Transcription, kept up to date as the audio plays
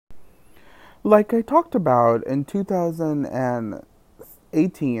Like I talked about in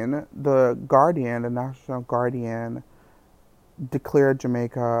 2018, the Guardian, the National Guardian, declared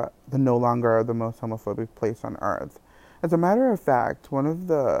Jamaica the no longer the most homophobic place on earth. As a matter of fact, one of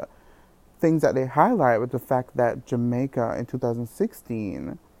the things that they highlight was the fact that Jamaica in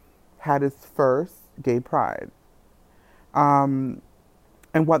 2016 had its first gay pride. Um,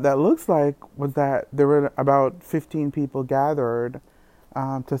 and what that looks like was that there were about 15 people to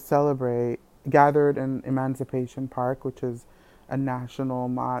celebrate, gathered in Emancipation Park, which is a national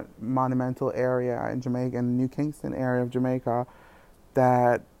monumental area in Jamaica, in the New Kingston area of Jamaica,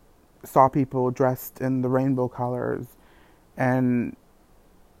 that saw people dressed in the rainbow colors and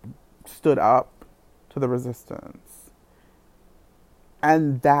stood up to the resistance.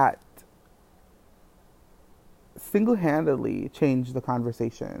 And that single handedly changed the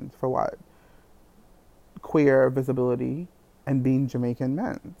conversation for what queer visibility and being Jamaican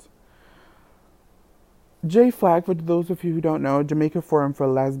meant. J-Flag, for those of you who don't know, Jamaica Forum for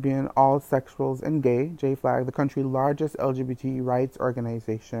Lesbian, All Sexuals, and Gay, J-Flag, the country's largest LGBT rights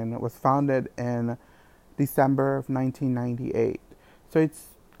organization, was founded in December of 1998. So it's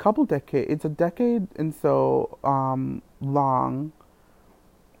a decade and so long,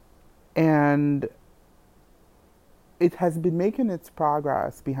 and it has been making its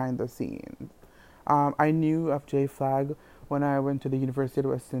progress behind the scenes. I knew of J-Flag when I went to the University of the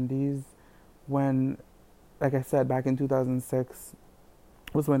West Indies, when, like I said, back in 2006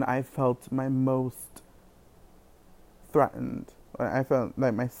 was when I felt my most threatened. When I felt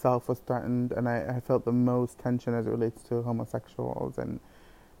like myself was threatened, and I felt the most tension as it relates to homosexuals, and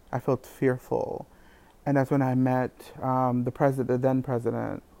I felt fearful. And that's when I met the then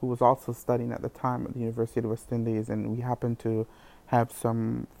president, who was also studying at the time at the University of the West Indies, and we happened to have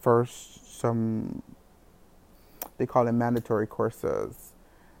some they call it mandatory courses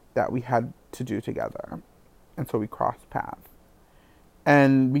that we had to do together, and so we crossed paths.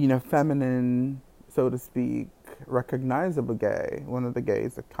 And being a feminine, so to speak, recognizable gay, one of the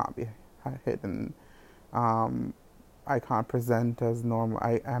gays that can't be hidden. I can't present as normal.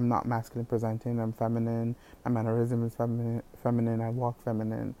 I am not masculine presenting. I'm feminine. My mannerism is feminine. I walk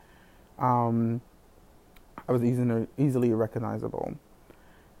feminine. I was easily recognizable.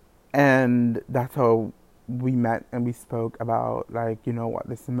 And that's how we met and we spoke about, like, what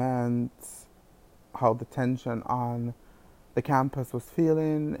this meant, how the tension on the campus was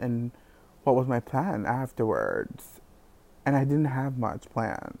feeling, and what was my plan afterwards. And I didn't have much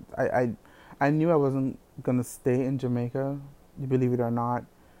planned. I knew I wasn't gonna stay in Jamaica, believe it or not,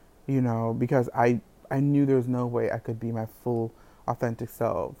 because I knew there was no way I could be my full authentic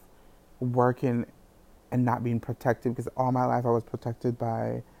self working and not being protected, because all my life I was protected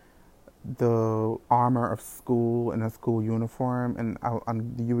by the armor of school and a school uniform, and out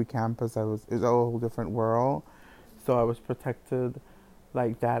on the UWI campus it was a whole different world. So I was protected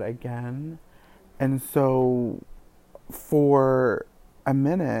like that again. And so for a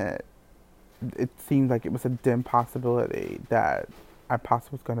minute it seemed like it was a dim possibility that I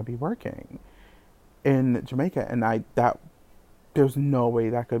possibly was going to be working in Jamaica, and there's no way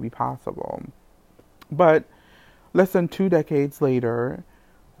that could be possible. But less than 2 decades later,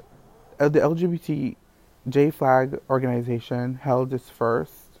 the LGBT J-Flag organization held its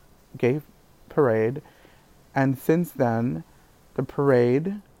first gay parade, and since then, the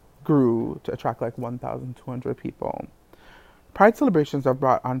parade grew to attract like 1,200 people. Pride celebrations have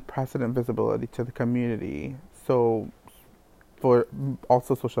brought unprecedented visibility to the community. So, for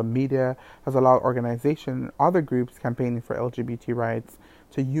also social media has allowed organizations, other groups campaigning for LGBT rights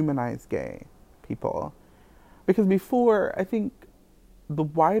to humanize gay people. Because before, I think the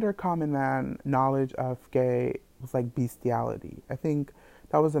wider common man knowledge of gay was like bestiality. I think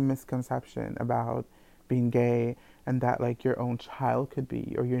that was a misconception about being gay, and that like your own child could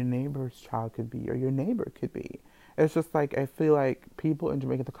be, or your neighbor's child could be, or your neighbor could be. It's just like, I feel like people in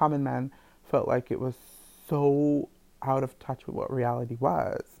Jamaica, the common man, felt like it was so out of touch with what reality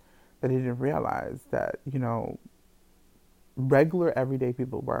was that they didn't realize that, regular everyday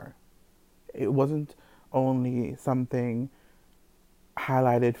people were. It wasn't only something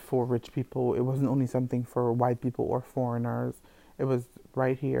highlighted for rich people. It wasn't only something for white people or foreigners. It was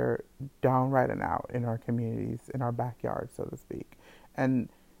right here, downright and out in our communities, in our backyard, so to speak. And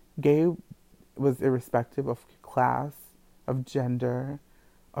gay was irrespective of class, of gender,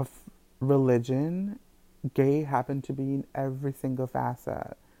 of religion. Gay happened to be in every single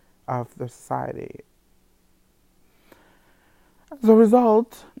facet of the society. As a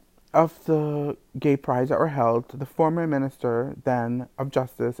result of the gay prides that were held, the former minister then of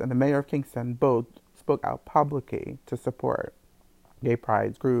Justice and the mayor of Kingston both spoke out publicly to support gay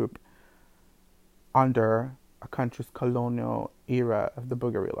pride's group. under a country's colonial era of the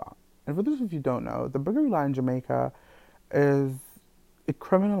boogery law. And for those of you who don't know, the boogery law in Jamaica is it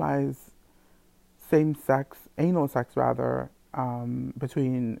criminalized same-sex, anal sex rather,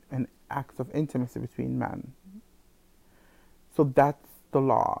 between an acts of intimacy between men. So that's the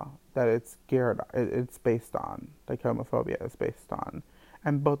law that it's based on, like homophobia is based on.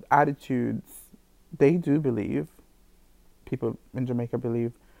 And both attitudes, they do believe, people in Jamaica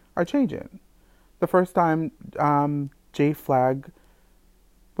believe, are changing. The first time J Flag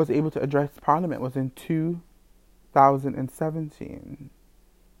was able to address Parliament was in 2017.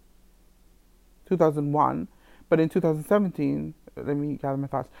 2001. But in 2017, let me gather my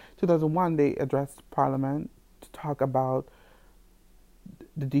thoughts. 2001, they addressed Parliament to talk about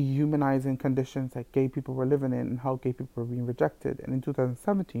the dehumanizing conditions that gay people were living in and how gay people were being rejected. And in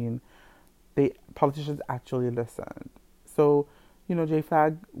 2017, politicians actually listened. So, J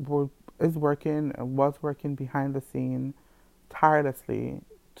Flag was working behind the scene tirelessly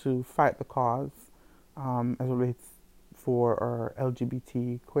to fight the cause as it relates for our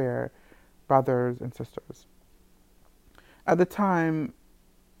LGBT queer brothers and sisters. At the time,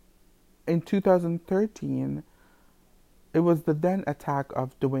 in 2013, it was the then attack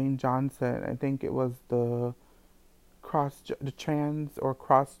of Dwayne Johnson. I think it was the trans or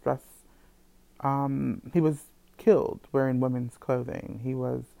cross-dress. He was killed wearing women's clothing.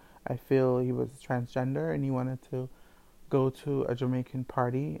 I feel he was transgender, and he wanted to go to a Jamaican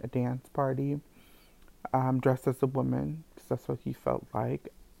party, a dance party, dressed as a woman, because that's what he felt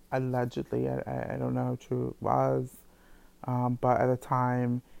like. Allegedly, I don't know how true it was, but at the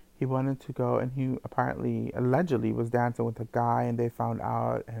time, he wanted to go, and he allegedly was dancing with a guy, and they found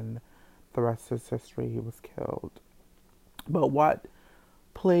out, and the rest is history. He was killed. But what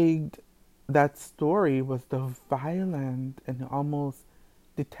plagued that story was the violent and almost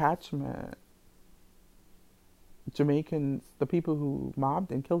detachment. Jamaicans, the people who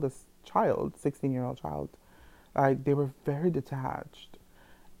mobbed and killed this child, 16-year-old child, they were very detached.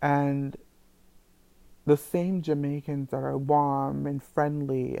 And the same Jamaicans that are warm and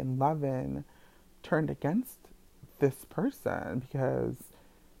friendly and loving turned against this person because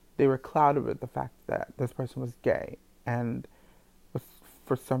they were clouded with the fact that this person was gay and was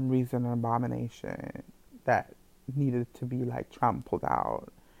for some reason an abomination that needed to be trampled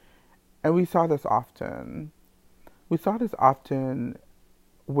out. And we saw this often. We saw this often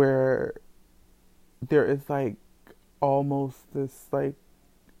where there is almost this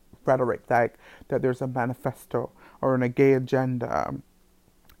rhetoric that there's a manifesto or a gay agenda,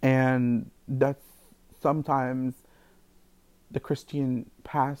 and that's sometimes the Christian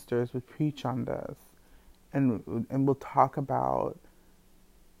pastors would preach on this, and we'll talk about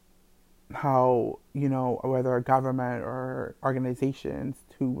how whether a government or organizations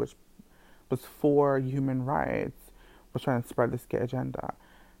who was for human rights was trying to spread this gay agenda,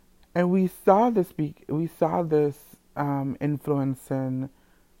 and we saw this influence in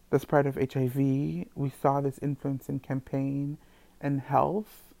the spread of HIV. We saw this influence in campaign and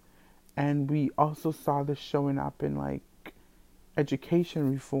health. And we also saw this showing up in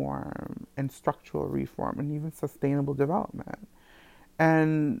education reform and structural reform and even sustainable development.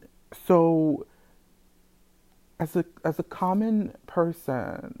 And so as a common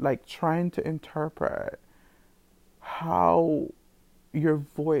person, trying to interpret how your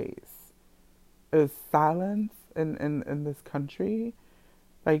voice is silenced in this country,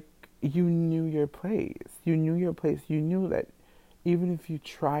 you knew your place. You knew your place. You knew that even if you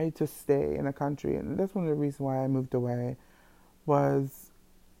tried to stay in a country, and that's one of the reasons why I moved away, was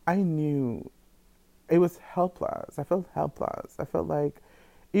I knew it was helpless. I felt helpless. I felt like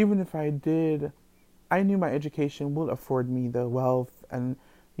even if I did, I knew my education would afford me the wealth and,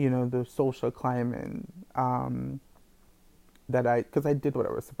 the social climate because I did what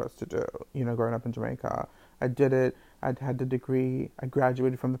I was supposed to do, growing up in Jamaica. I did it. I had the degree. I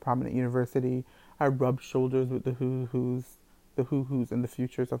graduated from the prominent university. I rubbed shoulders with the hoo-hoos and the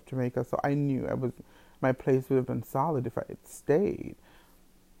futures of Jamaica. So I knew my place would have been solid if I had stayed.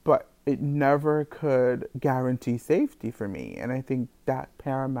 But it never could guarantee safety for me. And I think that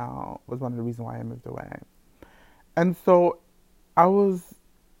paramount was one of the reasons why I moved away. And so I was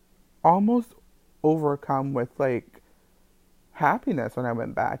almost overcome with happiness when I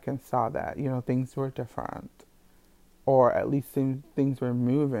went back and saw that, things were different, or at least things were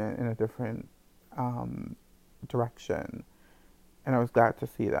moving in a different direction. And I was glad to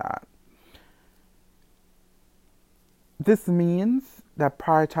see that. This means that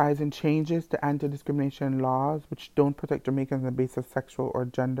prioritizing changes to anti-discrimination laws which don't protect Jamaicans on the basis of sexual or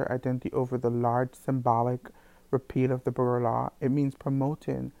gender identity over the large symbolic repeal of the Borough Law, it means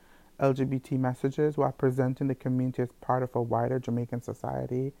promoting LGBT messages while presenting the community as part of a wider Jamaican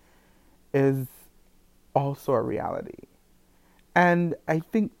society is also a reality. And I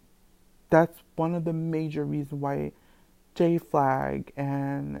think that's one of the major reasons why J Flag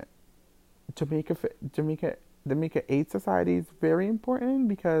and Jamaica Jamaica Jamaica Aid Society is very important,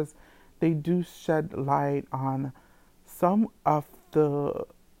 because they do shed light on some of the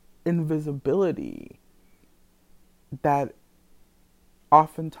invisibility that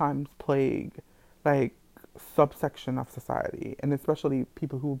oftentimes plague like subsection of society, and especially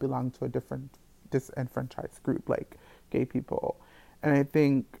people who belong to a different disenfranchised group like gay people. And I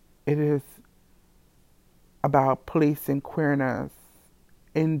think it is about placing queerness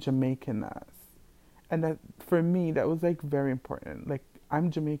in Jamaicanness. And that, for me, that was like very important. Like,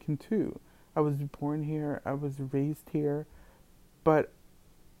 I'm Jamaican too. I was born here, I was raised here, but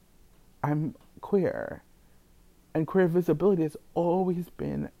I'm queer. And queer visibility has always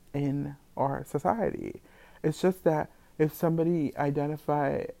been in our society. It's just that if somebody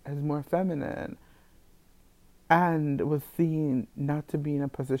identified as more feminine and was seen not to be in a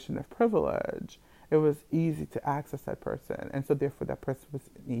position of privilege, it was easy to access that person. And so therefore that person was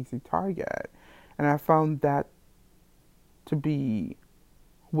an easy target. And I found that to be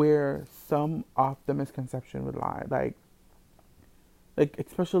where some of the misconception would lie. Like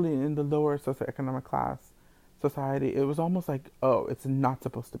especially in the lower socioeconomic class society, it was almost like, oh, it's not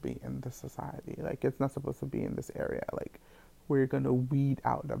supposed to be in this society. Like, it's not supposed to be in this area. Like, we're gonna weed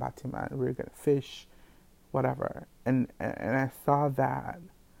out the batiman, we're gonna fish, whatever. And I saw that.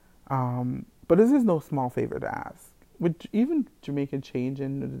 But this is no small favor to ask. With even Jamaican change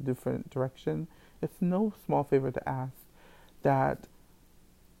in a different direction, it's no small favor to ask that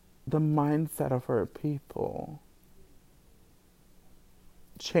the mindset of our people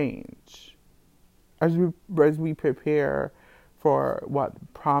change as we prepare for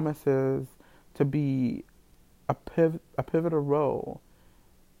what promises to be a pivotal role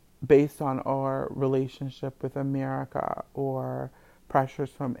based on our relationship with America, or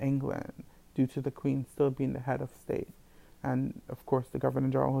pressures from England due to the Queen still being the head of state, and of course the Governor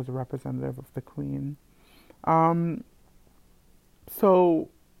General is a representative of the Queen. So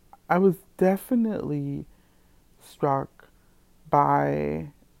I was definitely struck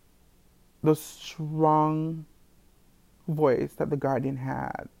by the strong voice that the Guardian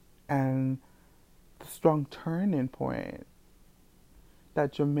had, and the strong turning point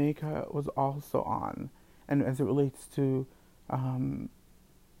that Jamaica was also on, and as it relates to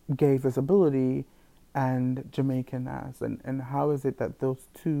gay visibility and Jamaicanness, and how is it that those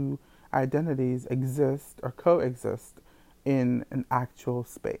two identities exist or coexist in an actual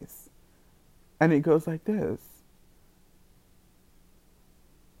space. And it goes like this: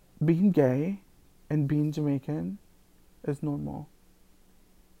 being gay and being Jamaican is normal.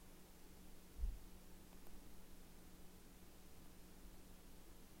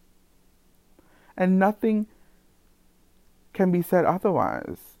 And nothing can be said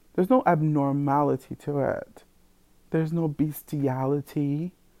otherwise. There's no abnormality to it. There's no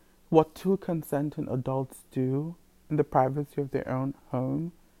bestiality. What two consenting adults do in the privacy of their own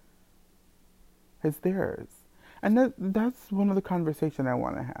home is theirs. And that's one of the conversations I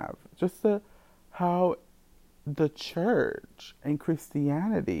want to have. Just how the church and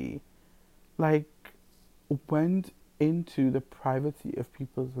Christianity like went into the privacy of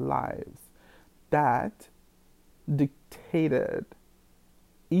people's lives, that dictated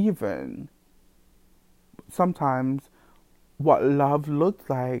even sometimes what love looked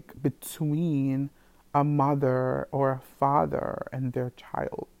like between a mother or a father and their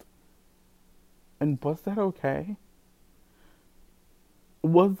child. And was that okay?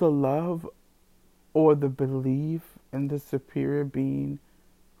 Was the love or the belief in the superior being,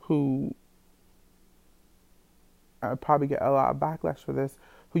 who I probably get a lot of backlash for this,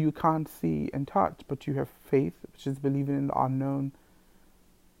 who you can't see and touch, but you have faith, which is believing in the unknown,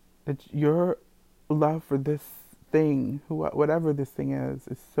 that your love for this thing, whatever this thing is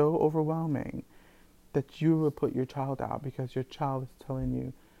so overwhelming that you will put your child out because your child is telling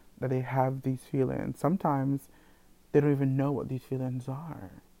you that they have these feelings. Sometimes they don't even know what these feelings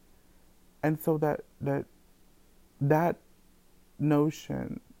are. And so that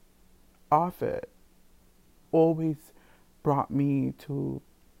notion of it always brought me to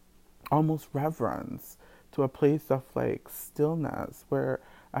almost reverence, to a place of like stillness, where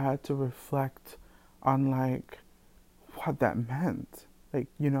I had to reflect on like what that meant. Like,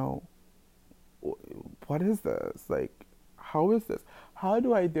 what is this? Like, how is this? How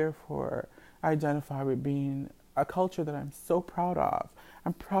do I therefore identify with being a culture that I'm so proud of?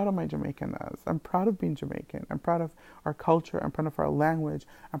 I'm proud of my Jamaicanness. I'm proud of being Jamaican. I'm proud of our culture. I'm proud of our language.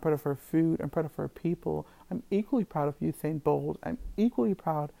 I'm proud of our food. I'm proud of our people. I'm equally proud of Usain Bolt. I'm equally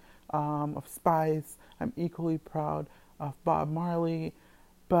proud of Spice. I'm equally proud of Bob Marley.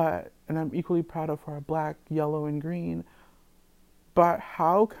 And I'm equally proud of our black, yellow, and green. But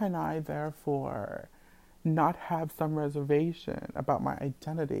how can I therefore not have some reservation about my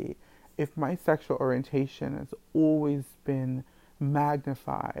identity if my sexual orientation has always been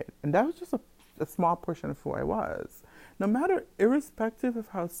magnified? And that was just a small portion of who I was. No matter, irrespective of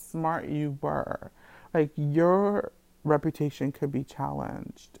how smart you were, like your reputation could be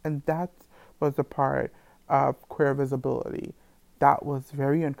challenged. And that was the part of queer visibility that was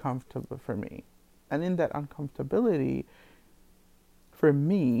very uncomfortable for me. And in that uncomfortability, for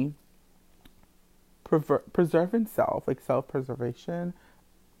me, preserving self, like self-preservation,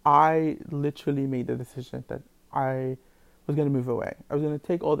 I literally made the decision that I was going to move away. I was going to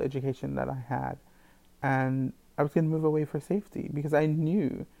take all the education that I had and I was going to move away for safety because I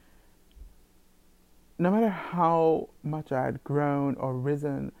knew no matter how much I had grown or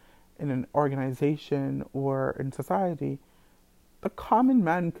risen in an organization or in society, the common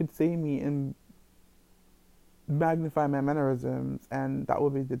man could see me and magnify my mannerisms, and that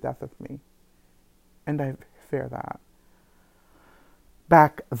would be the death of me. And I fear that.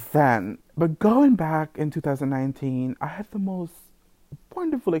 Back then. But going back in 2019, I had the most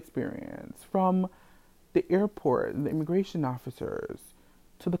wonderful experience from the airport and the immigration officers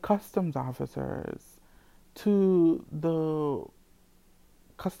to the customs officers to the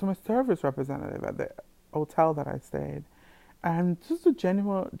customer service representative at the hotel that I stayed, and just a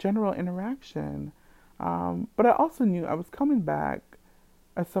general interaction. But I also knew I was coming back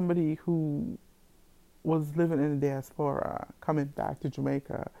as somebody who was living in the diaspora, coming back to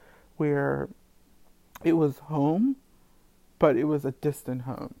Jamaica, where it was home, but it was a distant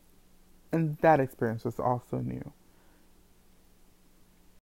home. And that experience was also new.